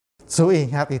主因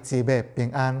兄弟姊妹平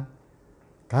安，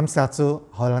感谢主，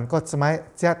互咱搁一摆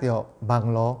接到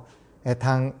网络，会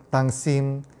通同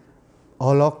心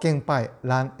学乐敬拜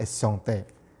咱的上帝。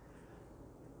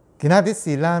今仔日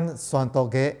是咱宣道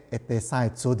月的第3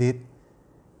个主日，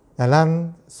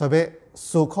咱所要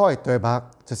思考的题目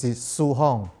就是释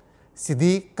放，是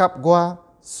你甲我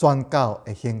宣教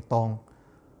的行动。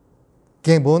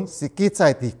经文是记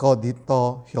载伫哥林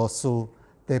多后书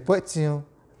第8章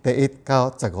第1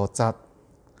到15节。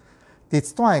伫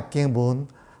这段的经文，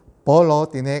保罗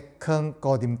伫咧劝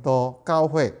哥林多教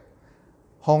会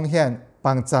奉献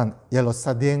帮赞耶路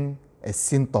撒冷的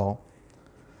信徒。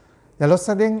耶路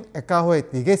撒冷的教会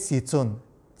伫个时阵，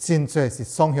真侪是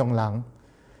双向人，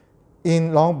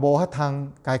因拢无法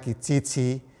通家己支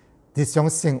持日常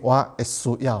生活的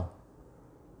需要。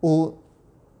有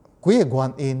几个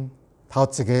原因，头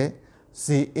一个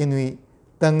是因为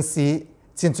当时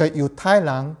真侪犹太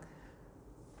人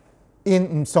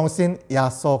因唔相信耶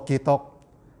稣基督，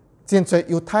真侪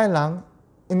犹太人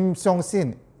因唔相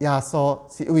信耶稣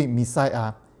是一位弥赛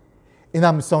亚，因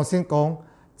也唔相信讲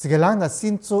一个人若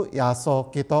信主耶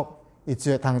稣基督，伊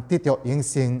就会通得到永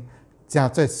生，成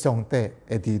做上帝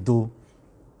的儿女。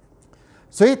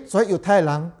所以，做犹太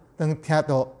人当听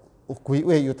到有几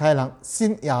位犹太人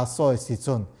信耶稣的时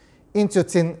阵，因就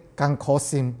真艰苦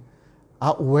心，也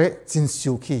有诶真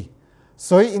受气，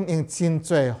所以因用真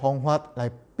侪方法来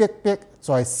逼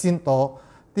在信徒，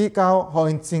直到互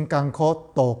因真艰苦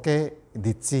度过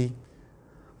日子。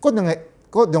另外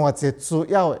一个主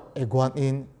要的原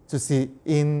因，就是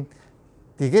因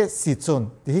伫个时阵，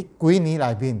伫几年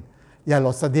内面，耶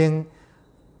路撒冷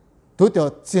拄到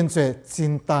真侪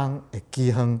真重的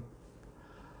饥荒。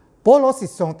保罗是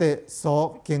上帝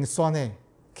所拣选的，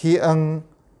去向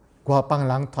外邦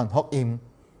人传福音。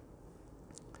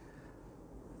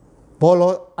保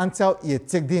罗按照伊的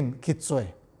责任去做，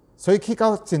所以去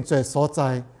到真侪所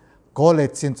在，鼓励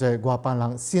真侪外邦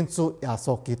人信主耶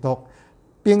稣基督，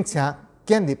并且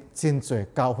建立真侪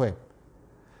教会。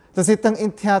就是当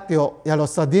因听到耶路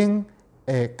撒冷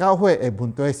的教会的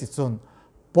问题的时阵，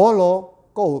保罗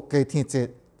阁有加添一个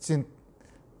真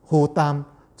负担，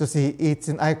就是伊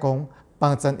真爱讲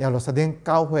帮助耶路撒冷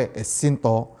教会的信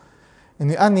徒，因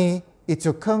为安尼伊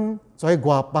就肯做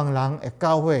外邦人的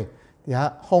教会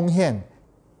遐奉献、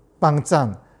帮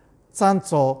赞、赞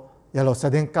助耶路撒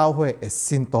冷教会的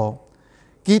信徒。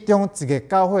其中一个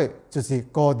教会就是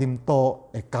哥林多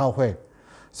的教会，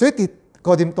所以伫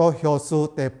哥林多后书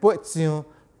第8章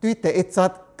对第1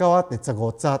节到第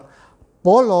15节，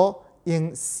保罗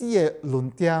用4个论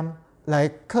点来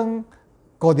劝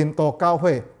哥林多教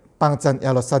会帮助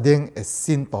耶路撒冷的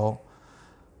信徒。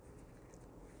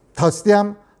头一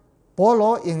点，保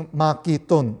罗用马其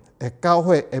顿的教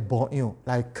会的模样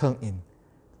来劝因；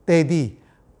第二，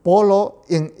保罗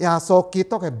用耶稣基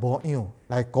督的模样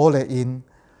来鼓励因；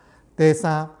第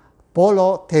三，保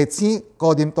罗提醒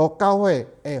哥林多教会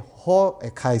的好的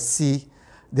开始；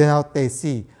然后第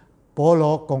四，保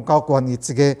罗讲到关于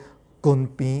这个军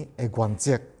兵的原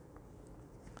则。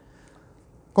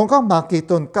讲到马其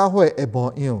顿教会的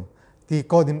模样，伫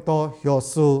哥林多后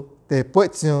书第8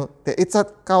章第1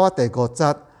节到第5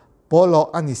节，保罗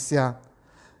安尼写：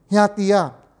兄弟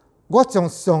啊，我将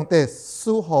上帝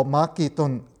赐予马其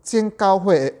顿整教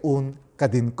会的恩甲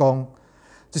恁讲，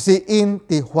就是因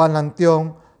伫患难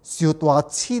中受大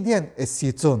试炼的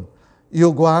时阵，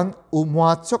犹原有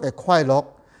满足的快乐，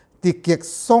伫极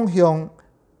爽向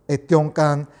的中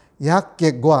间，也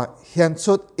极外显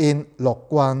出因乐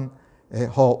观的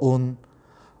福恩。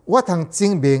我通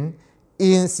证明，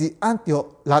因是按照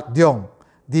力量，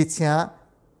而且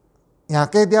赢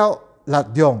过了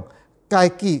力量，家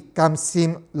己甘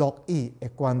心乐意的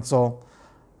关注，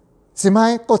一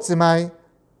摆搁一摆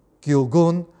求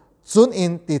阮准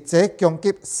因伫这攻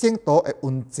击圣徒的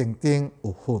运程顶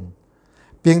有份，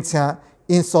并且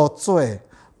因所做的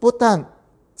不但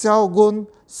照阮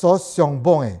所向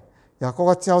往的，也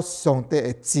搁照上帝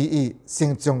的旨意，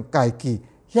先将家己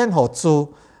献予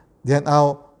主，然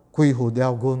后恢复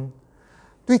了阮。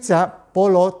对这，保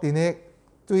罗伫咧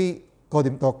对哥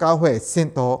林多教会的信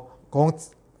徒讲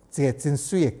一个真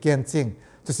水的见证，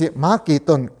就是马其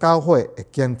顿教会的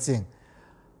见证。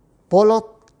保罗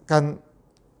跟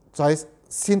在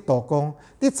信徒讲：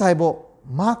你知无？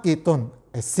马其顿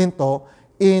的信徒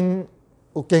因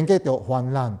有经过着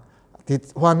患难，伫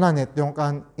患难的中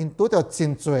间，因拄着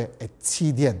真多的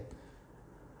试炼。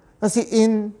但是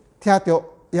因听到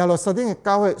耶路撒冷的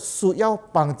教会需要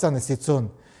帮助的时阵，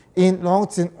因拢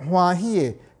真欢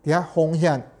喜的伫遐奉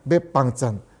献要帮助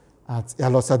耶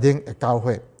路撒冷的教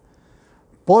会。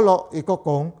保罗伊阁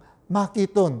讲，马其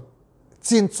顿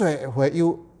真多的会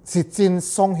友是真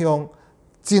双向，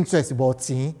真侪是无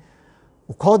钱，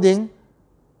有可能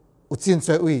有真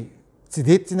侪位一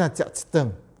日只能食一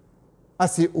顿，还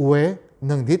是有诶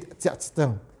2日食一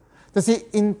顿。但是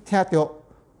因听到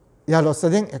耶路撒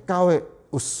冷的教会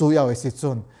有需要的时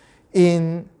阵，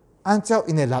因按照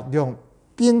因的力量，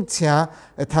并且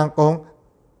会通讲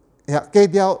也加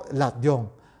掉力量，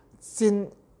真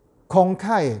慷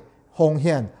慨的奉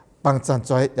献，帮助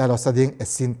在耶路撒冷的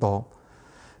信徒。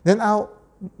然后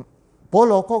保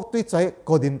罗阁对在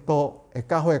哥林多的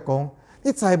教会讲：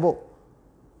你知无？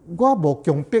我无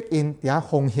强迫因伫遐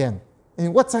奉献，因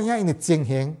为我知影因的情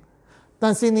形。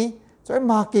但是呢，在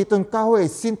马其顿教会的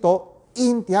信徒，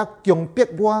因伫遐强迫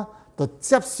我，就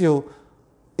接受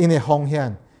因的奉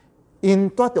献。因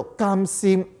带着甘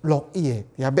心乐意的，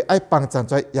也要爱帮助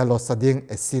在耶路撒冷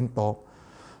的信徒。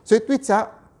所以对这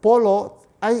保罗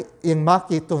爱用马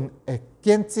其顿的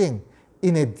见证，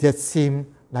因的热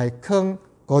心来劝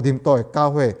哥林多的教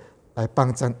会，来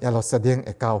帮助耶路撒冷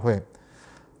的教会。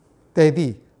第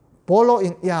二，保罗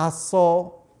用耶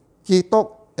稣基督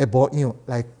的模样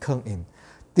来劝因。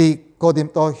伫哥林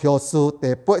多后书第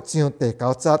8章第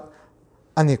9节，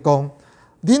安尼讲：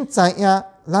恁知影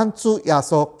咱主耶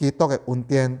稣基督的恩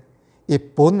典，伊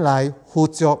本来富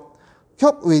足，却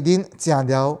为恁成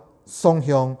了双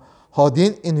向，互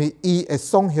恁因为伊的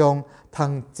双向，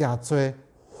通真多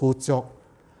富足。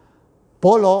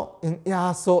保罗用耶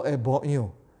稣的模样，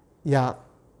也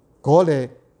鼓励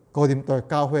哥林多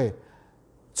教会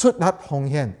出力奉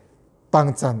献，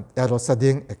帮助耶路撒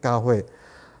冷的教会。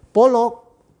保罗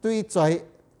对在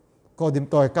哥林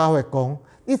多的教会讲：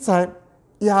你知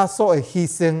耶稣的牺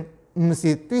牲，毋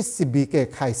是对十字架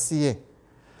开始的；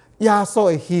耶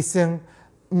稣的牺牲，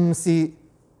毋是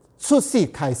出世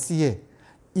开始的；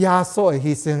耶稣的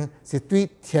牺牲是对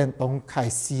天堂开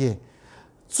始的。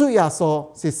主耶稣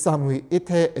是三位一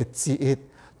体的之一，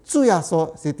主耶稣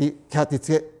是伫徛伫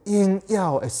一个荣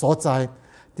耀的所在，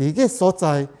伫个所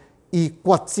在，伊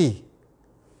决志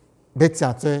要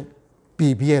真做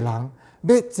卑微的人，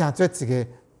要真做一个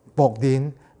牧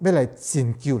人，要来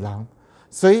拯救人。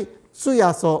所以主耶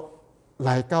稣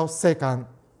来到世间，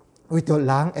为着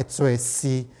人的罪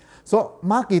死。所以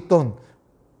马其顿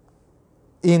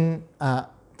因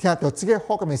听到这个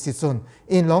福音的时阵，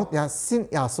因拢也信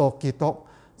耶稣基督。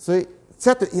所以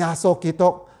借着耶稣基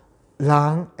督，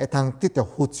人会通得到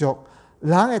富足，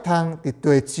人会通伫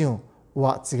地上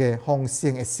活一个丰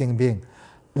盛的生命，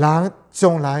人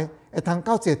将来会通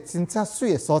到一个真正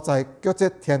水的所在，叫做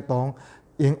天堂，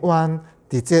永远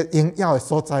伫这荣耀的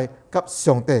所在，甲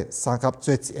上帝三合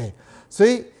做一个。所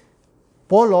以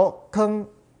保罗劝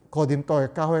哥林多的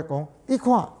教会讲：你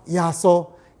看耶稣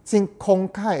真慷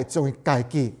慨的将伊家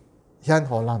己显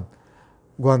予咱。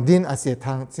愿恁也是会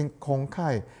通真慷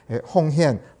慨的奉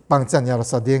献，帮助耶路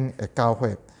撒冷的教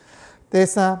会。第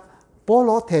三，保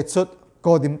罗提出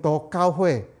哥林多教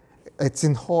会的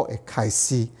真好的开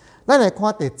始。咱来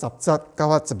看第10节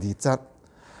到12节。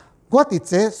我伫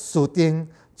这事顶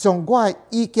将我的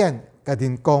意见甲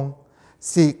恁讲，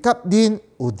是甲恁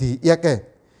有利益的，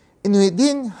因为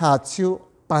恁下手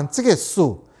办这个事，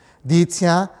而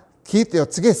且起着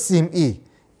这个心意，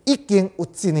已经有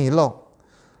1年了。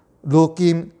如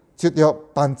今就着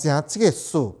办成这个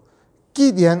事，既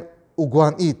然有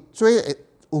愿意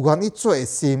做的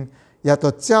心，也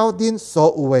着照恁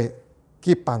所有的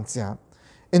去办成。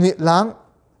因为人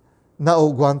若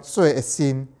有愿做的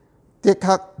心，的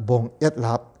确蒙悦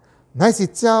纳，乃是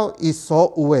照伊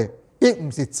所有的，并毋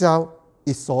是照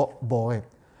伊所无的。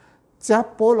这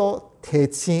保罗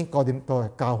提醒哥林多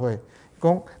的教会，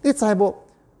讲：你知无？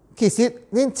其实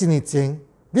恁1年前，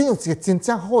恁有一个真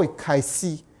正好的开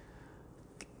始。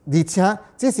而且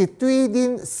这是对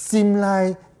恁心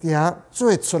内底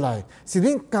做出来，是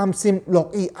恁甘心乐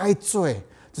意爱做，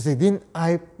就是恁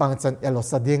爱帮助耶路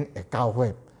撒冷的教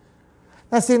会。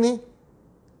但是呢，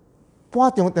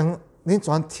半中长恁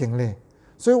全停咧，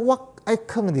所以我爱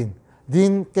劝恁，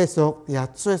恁继续伫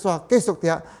做煞，继续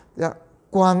伫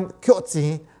捐缺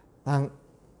钱，让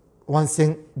完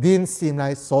成恁心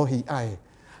内所喜爱的。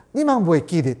你莫袂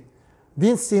记得，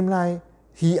恁心内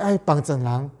喜爱帮助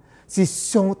人。是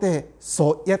上帝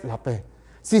所悦纳的，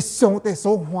是上帝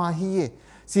所欢喜的，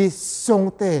是上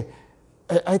帝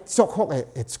爱祝福的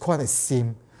一款的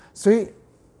心。所以，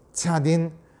请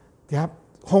恁伫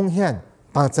奉献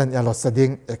帮助耶路撒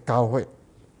冷的教会。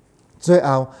最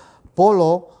后，保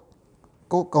罗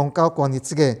佫讲到关于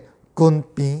这个军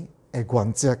兵的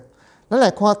原则。咱来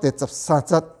看第13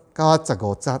节到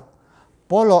15节，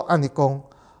保罗安尼讲：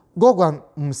我愿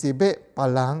毋是要别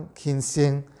人轻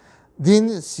生。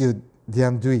恁受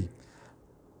连累，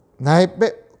乃要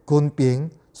军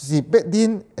兵，就是要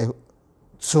恁会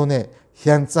剩的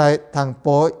现在通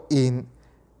保因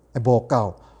会无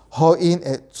够，互因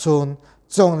会剩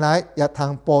将来也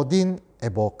通保恁会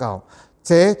无够，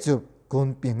这就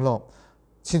公平咯。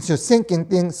亲像圣经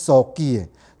顶所记的，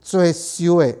做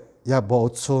收的也无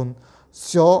剩，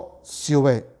少收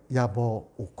的也无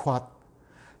有缺。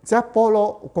这保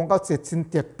罗有讲到一个真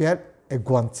特别的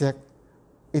原则，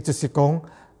伊就是讲，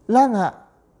咱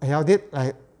会晓得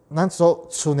来，咱所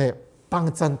剩的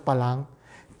帮助别人。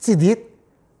一日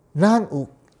咱有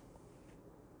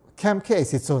欠缺的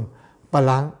时阵，别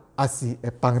人也是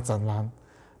会帮助咱。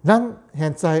咱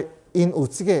现在因有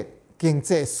这个经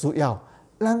济需要，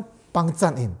咱帮助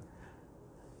因。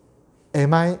下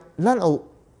摆咱有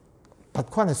别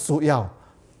款的需要，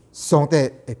上帝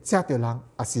会接到人，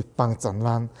也是帮助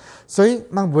咱。所以，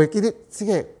咱袂记得这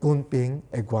个公平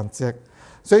的原则。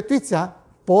所以对这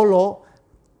保罗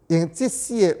用这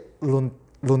4个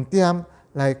论点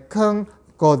来讲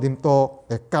哥林多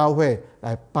的教会，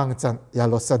来帮助耶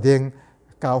路撒冷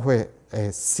教会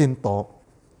的信徒。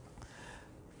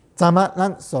昨晚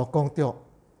咱所讲到，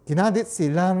今仔日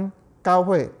是咱教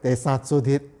会第3主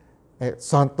日的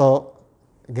宣道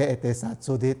的第3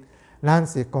主日，咱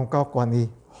是讲到关于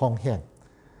奉献。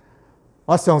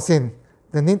我相信，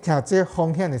当恁听这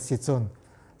奉献的时阵，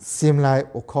心内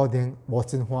有可能无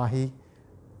真欢喜。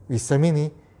为什么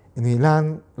呢？因为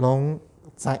咱拢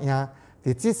知影，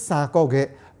在这3个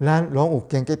月，咱拢有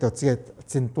经历到这个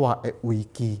真大的危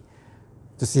机，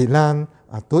就是咱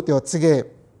拄到这个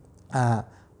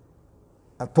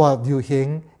大流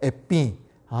行的病，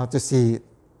就是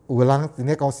有人真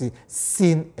咧讲是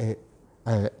新的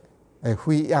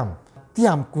肺炎，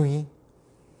店关，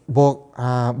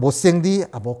无生意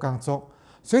也无工作，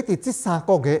所以在这3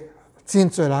个月，真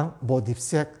侪人无入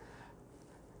息，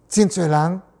真侪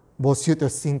人无收到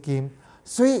现金，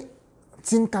所以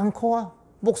真艰苦啊！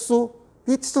牧师，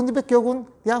你即阵你要叫阮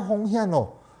遐奉献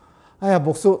咯？哎呀，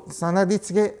牧师，三仔你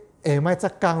即个下摆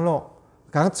才讲咯，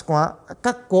讲一寡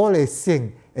较鼓励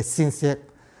性的信息。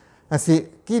但是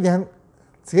既然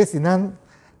这个是咱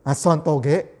宣道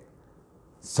嘅，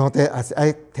上帝也是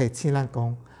爱提醒咱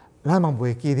讲，咱嘛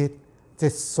袂记得这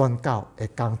宣教的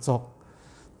工作。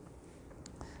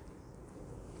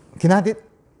今仔日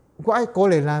我爱鼓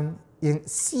励咱用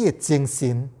4个精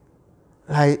神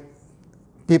来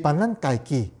陪伴咱家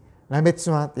己，咱要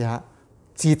怎样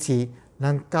支持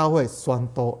咱教会宣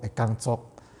道的工作。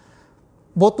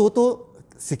无拄拄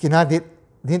是今仔日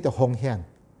恁着奉献，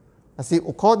但是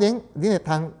有可能恁会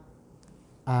通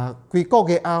几个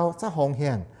月后才奉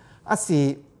献，是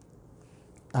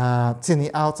1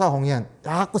年后才奉献，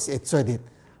佫是会做的。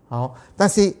好，但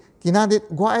是今仔日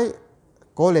我爱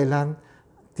鼓励咱，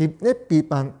伫咧陪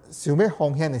伴想要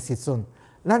奉献的时阵，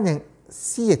咱用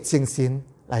4个精神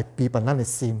来陪伴咱的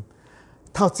心。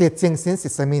头一个精神是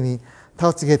啥物呢？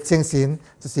头一个精神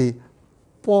就是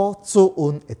保主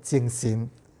恩的精神，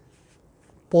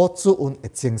保主恩的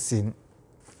精神。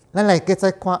咱来继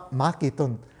续看马其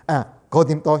顿哥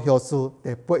林多后书第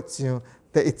8章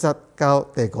第1节到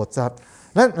第5节。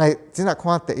咱来先来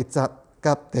看第1节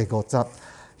到第5节。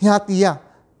兄弟啊，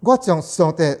我将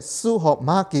上帝赐予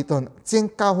马其顿整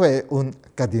教会的恩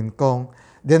甲恁讲，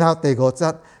然后第5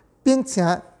节，并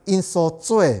且因所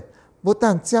做的，不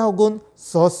但照阮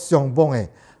所向往的，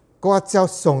我照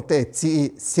上帝的旨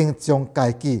意，先将家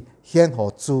己献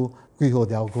予主，归乎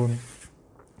了阮。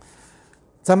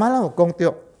昨晚咱有讲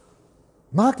到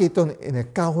马其顿因的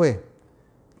教会，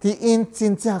伫因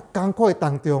真正艰苦的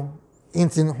当中，因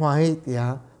真欢喜伫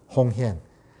遐奉献。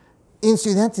因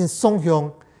虽然真爽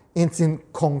向，因真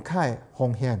慷慨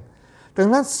奉献。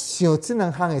当咱想这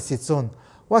两项的时阵，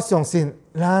我相信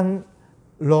咱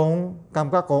拢感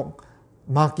觉讲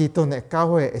马其顿的教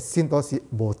会的信徒是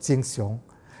无正常，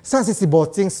啥事是无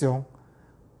正常？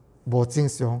无正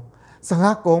常。啥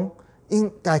个讲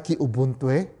因家己有问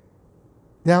题，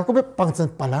然后佫要帮助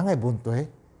别人的问题，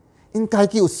因家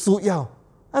己有需要，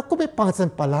佫要帮助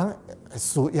别人的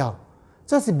需要，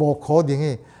这是无可能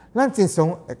的。咱经常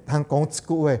会通讲一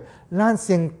句话：咱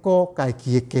先顾家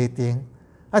己的家庭，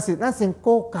还是咱先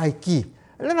顾家己？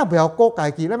咱若袂晓顾家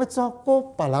己，咱要怎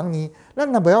顾别人呢？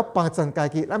咱若袂晓帮助家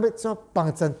己，咱要怎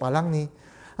帮助别人呢？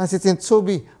还是真趣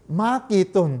味，马其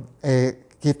顿的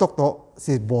基督徒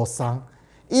是无相，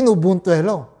因有问题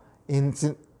咯，因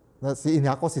真，那是因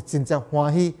也个是真正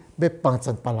欢喜要帮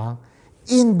助别人。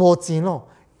因无钱咯，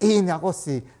因也个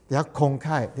是伫遐慷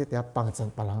慨，伫遐帮助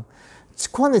别人。这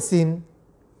款的心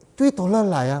对倒落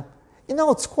来啊，因哪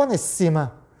有这款的心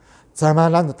啊？昨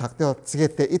晚咱就读到这个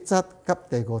第1节甲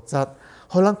第5节，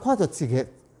互咱看到一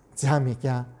项物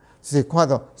件，就是看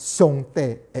到上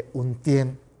帝的恩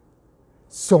典。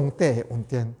上帝的恩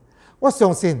典，我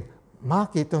相信马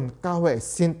其顿教会的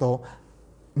信徒，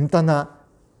毋单啊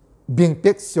明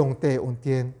白上帝的恩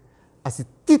典，也是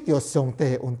得到上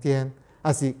帝的恩典，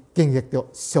也是经历到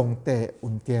上帝的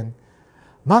恩典。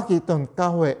马其顿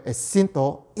教会的信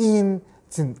徒，因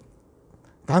真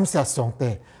感谢上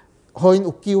帝，互因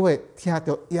有机会听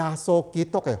到耶稣基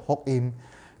督的福音，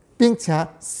并且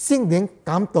圣灵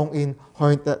感动因，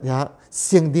互因也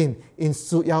承认因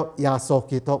需要耶稣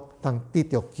基督，通得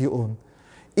到救恩。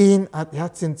因也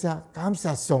真正感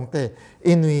谢上帝，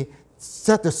因为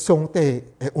得到上帝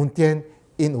的恩典，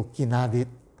因有今仔日。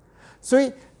所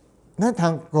以，咱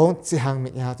通讲一项物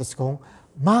件，就是讲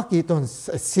马其顿的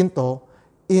信徒，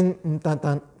因毋单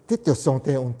单得到上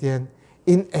帝的恩典，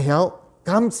因会晓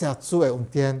感谢主的恩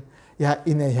典，也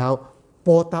因会晓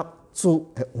报答主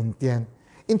的恩典。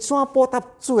因怎报答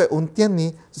主的恩典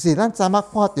呢？就是咱昨仔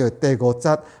看到第5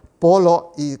节，保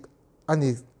罗伊安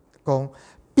尼讲，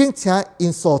并且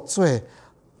因所做，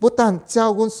不但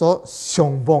照阮所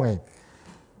想望的，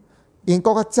因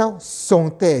搁较照上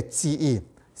帝的旨意，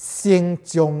先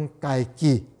将家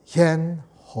己献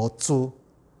互主。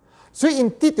所以因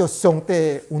得到上帝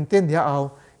的恩典了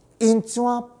后，因怎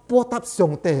报答上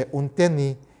帝的恩典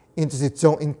呢？因就是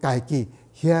将因家己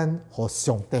献互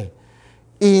上帝。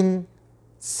因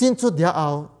信主了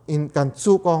后，因跟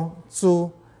主讲：主，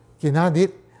今仔日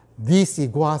你是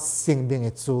我生命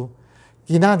的主，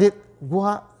今仔日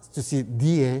我就是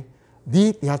你的，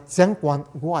你也掌管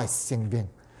我的生命。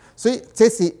所以这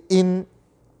是因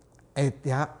会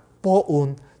伫报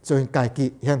恩，将因家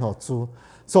己献互主。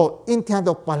所以因听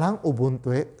到别人有问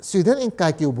题，虽然因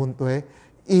家己有问题，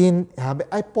因也要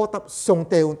爱报答上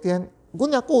帝恩典。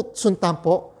阮也有剩淡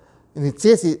薄，因为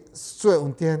这是主的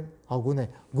恩典，互阮的，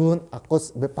阮也阁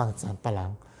是要帮助别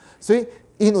人。所以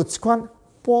因有一款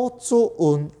报主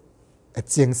恩的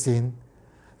精神。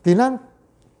伫咱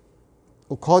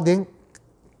有可能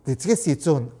伫即个时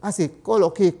阵，还是过落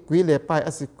去几礼拜，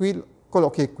还是过落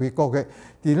去几个月，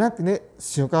伫咱伫咧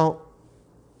想到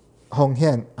奉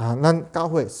献咱教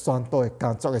会宣道的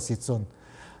工作的时阵，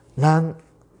咱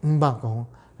毋茫讲，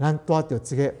咱带着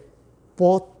即个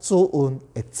报主恩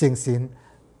的精神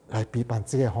来陪伴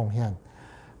即个奉献，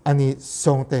安尼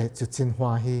上帝就真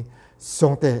欢喜，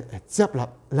上帝会接纳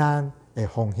咱的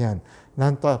奉献，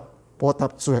咱带报答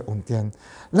主的恩典，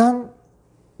咱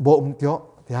无毋着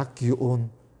伫遐求恩，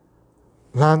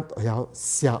咱会晓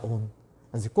谢恩，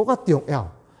但是更较重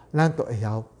要，咱都会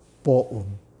晓报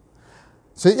恩。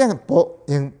所以用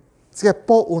这个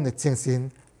报恩的精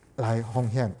神来奉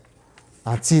献，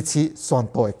支持宣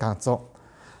道的工作。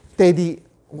第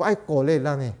二，我爱鼓励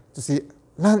咱的，就是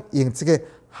咱用这个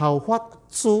效法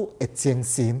主的精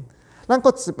神。咱搁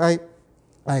一摆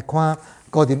来看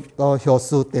哥林多后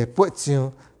书第8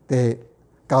章第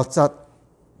9节，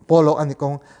保罗安尼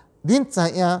讲：恁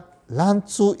知影咱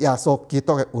主耶稣基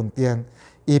督的恩典，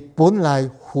伊本来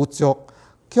富足，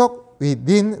却为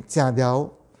恁成了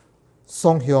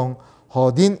双向，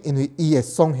互恁因为伊的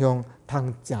双向，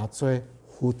通诚多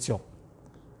富足。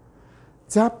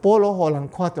这保罗互人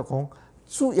看到讲，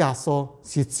主耶稣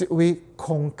是一位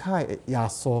慷慨的耶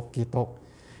稣基督，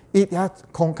伊也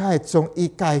慷慨将伊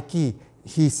家己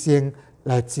牺牲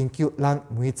来拯救咱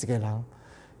每一个人。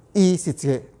伊是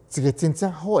一个真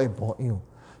正好的模样。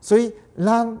所以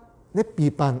咱咧陪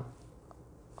伴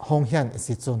奉献的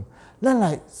时阵，咱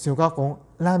来想到讲，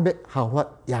咱要效法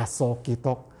耶稣基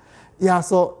督。耶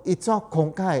稣伊怎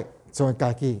慷慨将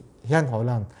家己献互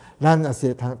咱，咱也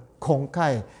是通慷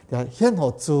慨地献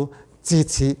互主，支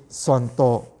持宣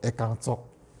道的工作。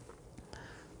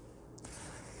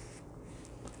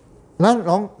咱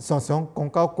拢常常讲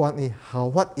到关于效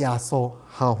法耶稣，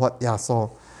效法耶稣，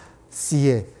是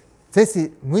的，这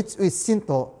是每一位信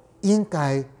徒应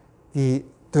该伫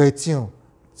地上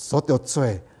所着做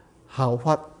效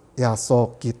法耶稣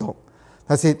基督。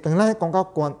但是当咱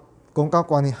讲到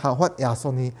关于效法耶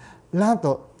稣呢，咱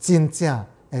就真正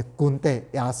会跟在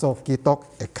耶稣基督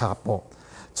的脚步。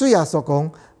主耶稣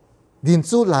讲：人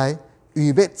子来，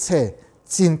预备找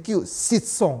拯救失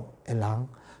丧的人。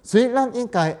所以咱应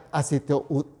该也是着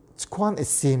有一款的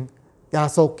心，耶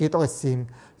稣基督的心，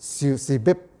就是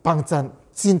要帮助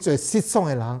真侪失丧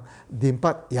的人明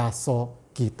白耶稣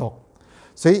基督。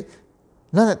所以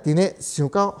咱伫咧想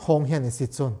到奉献的时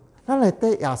阵，咱来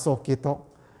对耶稣基督，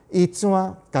伊怎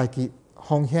家己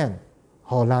奉献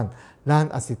互咱，咱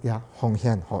也是伫奉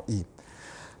献互伊。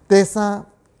第三，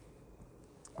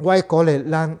我会鼓励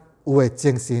咱有的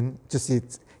精神，就是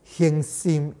恒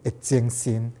心的精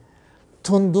神，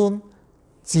吞忍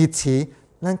支持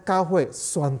咱教会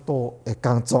宣道的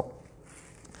工作。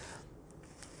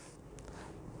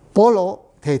保罗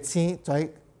提醒在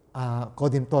哥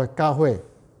林多的教会，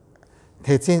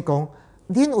提醒讲，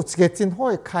恁有一个真好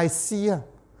的开始啊，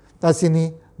但是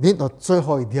呢，恁到最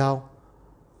后一条，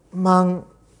茫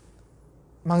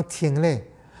停咧，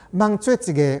茫做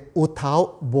一个有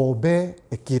头无尾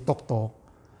的基督徒，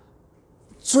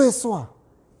做啥？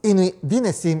因为恁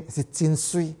的心是真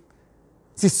水，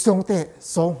是上帝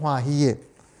所欢喜的。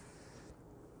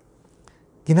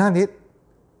今仔日，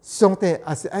上帝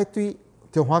也是爱对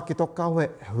中华基督教会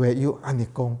会友安尼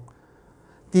讲：，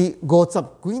伫50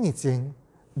几年前，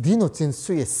恁有真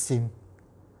水的心，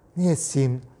你的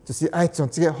心就是爱将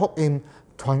这个福音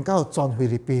传到全菲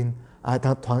律宾，也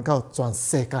通传到全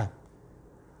世界。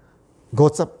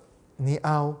50年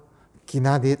后，今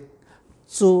仔日，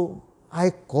主爱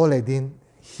鼓励恁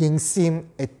恒心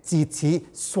的支持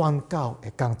宣教的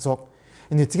工作，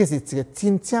因为这个是一个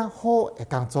真正好的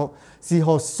工作，是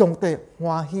互上帝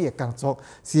欢喜的工作，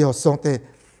是互上帝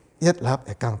悦纳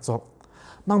的工作。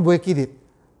莫袂记哩，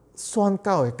宣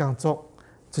教的工作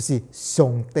就是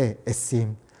上帝的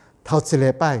心。头一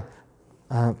礼拜，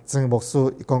曾牧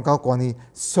师讲到关于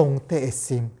上帝的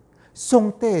心。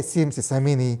上帝的心是啥物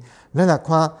呢？咱来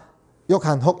看约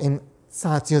翰福音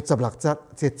3章16节，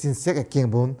这真实的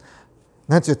经文，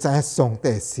咱就知影上帝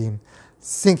的心。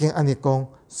圣经安尼讲：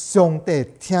上帝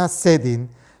听世人，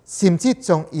甚至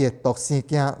将伊的独生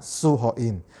子赐予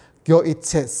因，叫一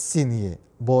切信伊的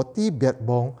无至灭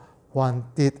亡，反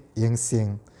得永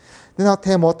生。然后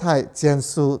提摩太前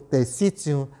书第4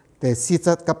章第4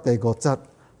节到第5节，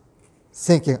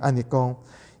圣经安尼讲：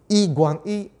伊愿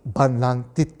意万人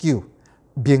得救，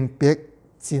明白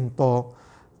真道，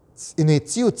因为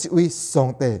只有一位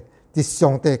上帝，伫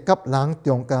上帝甲人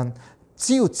中间，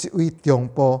只有一位中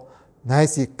保，乃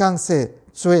是降世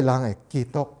做人的基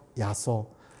督耶稣。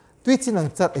对这两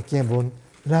节的经文，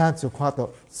咱就看到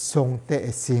上帝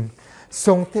的心。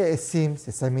上帝的心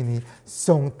是啥物呢？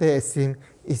上帝的心，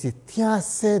伊是听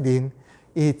世人，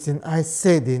伊真爱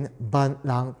世人万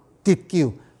人得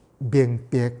救，明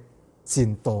白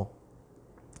真道。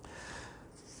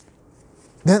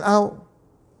然后，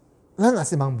咱也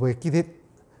是袂记得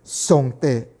上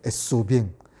帝的使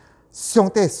命。上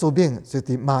帝的使命就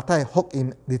伫马太福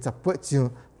音28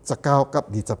章19到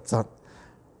20节。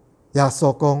耶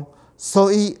稣讲：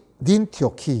所以恁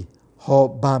跳起，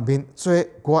互万民做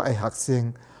我的学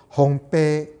生，奉父、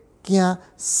子、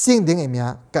圣灵的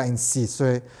名，甲因示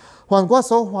说，凡我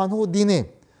所吩咐恁的，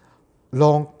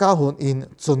拢教训因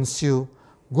遵守。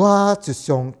我就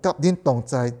常甲恁同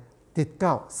在，直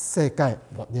到世界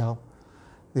末了。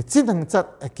这两节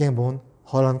的经文，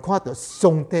互人看到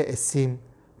上帝的心，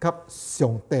甲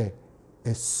上帝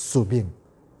的使命。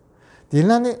伫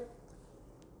咱呢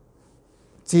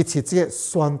支持这个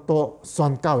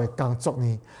宣教的工作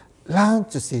呢，咱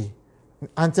就是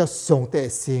按照上帝的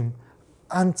心，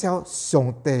按照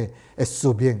上帝的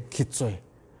使命去做，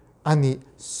安尼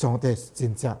上帝是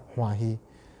真正欢喜。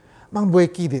莫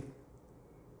袂记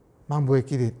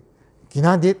哩，今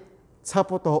仔日差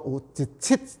不多有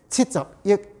70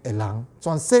亿的人，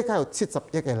全世界有70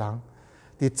亿的人，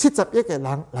伫70亿的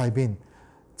人内面，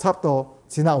差不多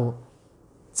只有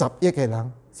10亿的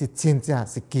人是真正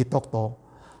是基督徒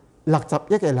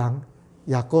，60亿的人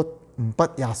也阁毋捌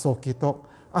耶稣基督，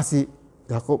也是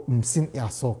也阁毋信耶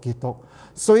稣基督，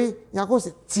所以也阁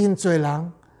是真侪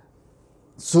人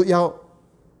需要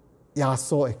耶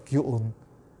稣的救恩。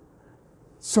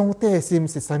上帝的心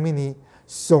是啥物呢？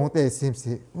上帝的心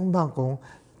是，我们讲，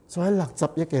做60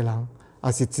亿的人，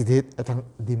也是一日会通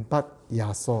明白耶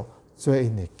稣做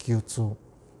因的救主。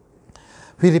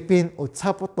菲律宾有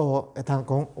差不多会通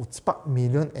讲有100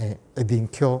 million 的人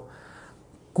口，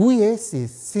几个是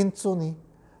信主呢？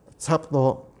差不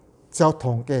多照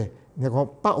统计，你讲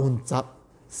10%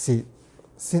是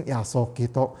信耶稣基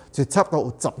督，就差不多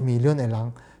有10 million 的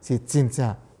人是真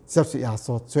正接受耶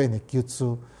稣做因的救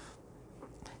主。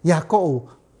也阁有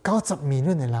90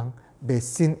 million 的人未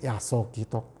信耶稣基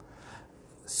督。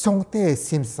上帝的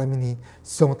心是啥物呢？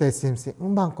上帝的心是，我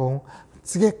们讲，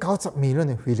这个90 million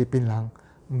的菲律宾人，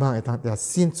我们会当要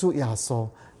信主耶稣，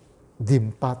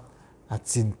明白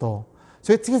真道。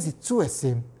所以这个是主的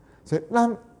心。所以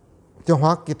咱中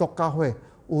华基督教会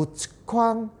有一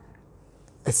款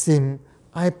的心，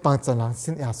爱帮助人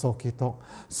信耶稣基督。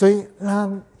所以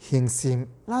咱恒心，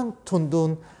咱吞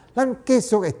顿，咱继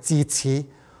续的支持。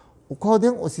有可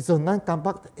能有时阵咱感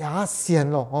觉也善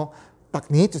咯，逐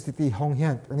年就是伫奉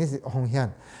献，逐年是奉献，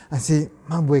但是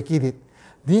莫袂记哩，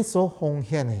你所奉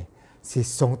献的是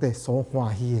上帝所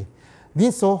欢喜的，你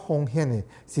所奉献的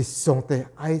是上帝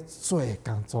爱做的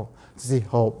工作，就是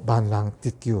互万人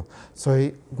得救。所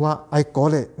以我爱鼓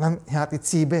励咱兄弟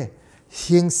姊妹，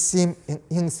恒心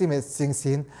的精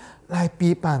神来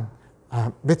陪伴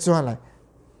要怎来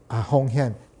奉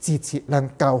献支持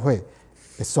咱教会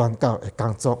的宣教的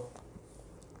工作。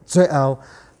最后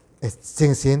的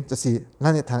精神就是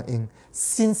咱会通用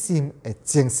信心的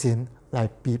精神来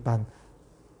陪伴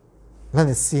咱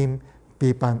的心，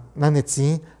陪伴咱的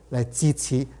钱来支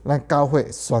持咱教会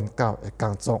宣教的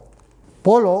工作。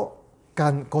保罗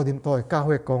跟哥林多的教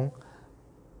会讲，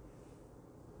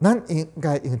咱应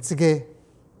该用这个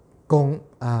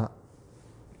讲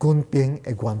军兵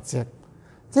的原则。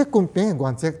这军兵的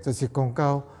原则就是讲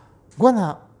到，我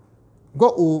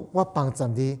有我帮助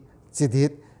你，一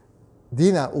日你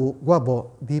若有我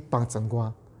无，你帮助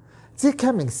我。这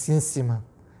欠明信心啊！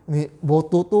你无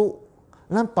拄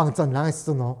咱帮助人的时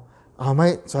阵哦，后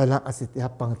摆跩人也是伫遐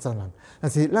帮助人，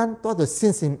但是咱带着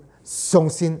信心，相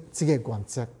信这个原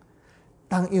则。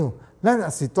同样，咱也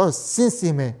是带着信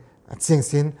心的精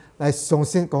神来相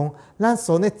信讲，咱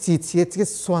所咧支持的这个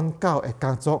宣教的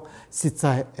工作，实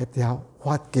在会条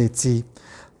发价值。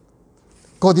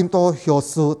哥林多后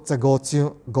书15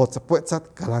章58节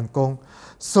甲咱讲，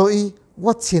所以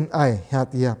我亲爱的兄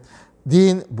弟啊，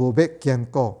恁务要坚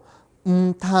固，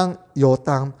毋通摇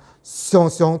动，常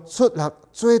常出力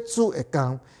做主的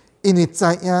工，因为知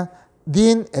影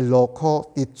恁的劳苦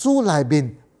伫主内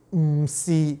面，毋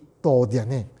是多点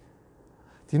的。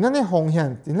伫咱的奉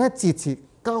献，伫咱支持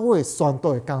教会宣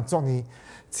道的工作呢，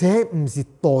这毋是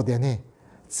多点的，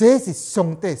这是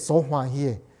上帝所欢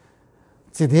喜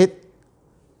的。一日，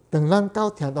当咱到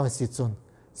天堂的时阵，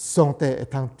上帝会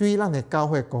通对咱的教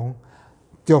会讲，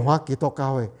中华基督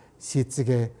教会是一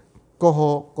个更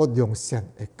好、更良善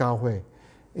的教会。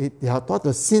伊要带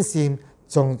着信心，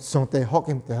将上帝福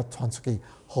音传出去，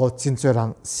互真侪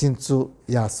人信主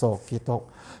耶稣基督。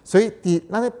所以，伫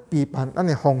咱咧陪伴、咱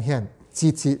的奉献、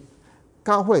支持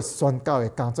教会宣教的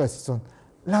工作的时阵，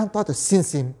咱带着信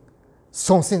心，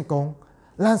相信讲，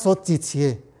咱所支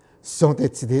持的上帝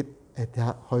一日会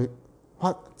听，会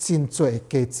发真侪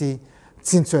的价值，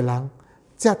真侪人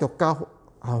借着教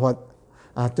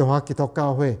中华基督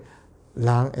教会，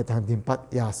人会通明白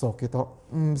耶稣基督，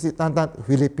毋是单单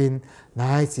菲律宾，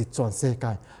乃是全世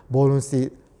界。无论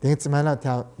是顶即摆咱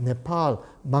听nepal、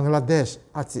邦拉德什，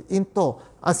还是印度，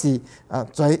还是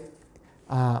在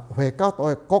回教徒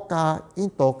的国家、印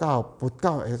度教、佛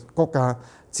教的国家，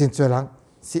真侪人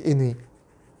是因为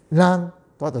咱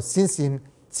带着信心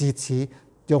支持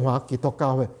中华基督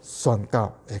教会宣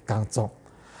教的工作。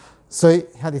所以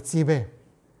兄弟姊妹，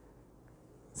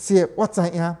是我知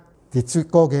影，伫这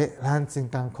个月咱真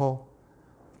艰苦，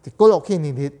伫过落去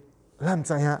年日，咱毋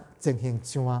知影情形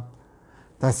怎啊。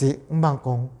但是毋茫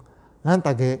讲，咱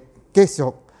大家继续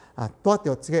带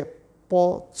着这个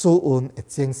保主恩的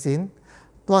精神，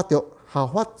带着效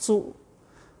法主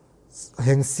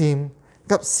恒心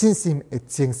甲信心的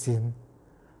精神，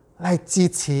来支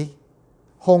持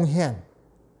奉献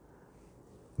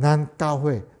咱教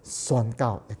会宣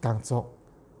教的工作。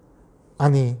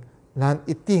安尼，咱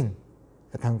一定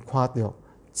会通看到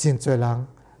真侪人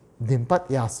明白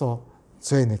耶稣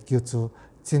做因的救主，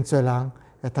真侪人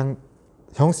会通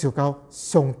享受到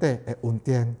上帝的恩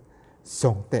典，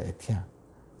上帝的听，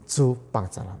主帮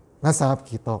助人。咱三合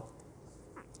祈祷，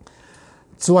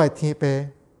主爱天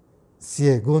父，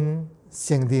是阮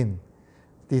承认，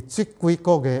伫这几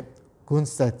个月，阮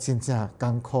实在真正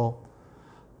艰苦，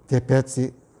特别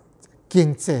是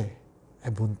经济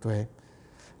的问题。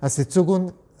但是主，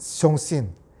阮相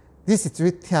信你是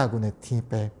最听阮的天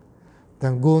父。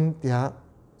当阮伫遐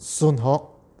顺服，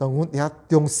当阮伫遐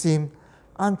忠心，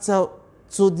按照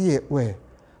主你的话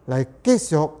来继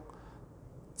续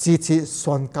支持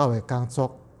宣教的工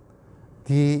作，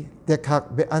你的确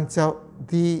要按照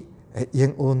你的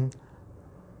应允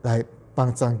来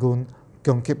帮助阮，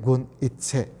供给阮一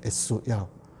切的需要。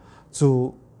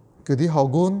主，求你互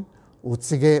阮有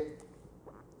这个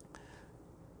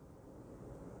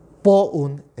保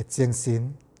恩的精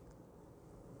神，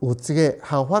有这个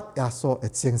效法耶稣的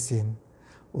精神，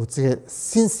有这个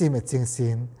信心的精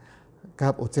神，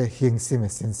甲有这个恒心的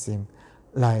信心，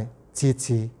来支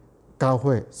持教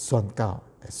会宣教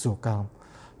的事工。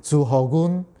主，互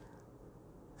阮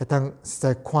会当实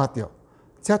在看到，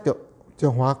借着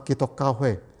中华基督教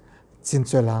会，真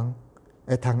侪人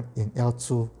会通荣耀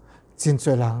主，真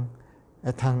侪人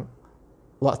会通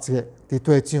活一个伫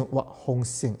对上活丰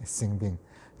盛的生命，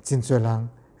真侪人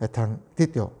会通得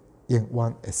到永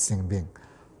远的生命。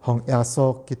奉耶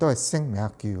稣基督的圣名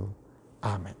求，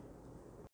阿门。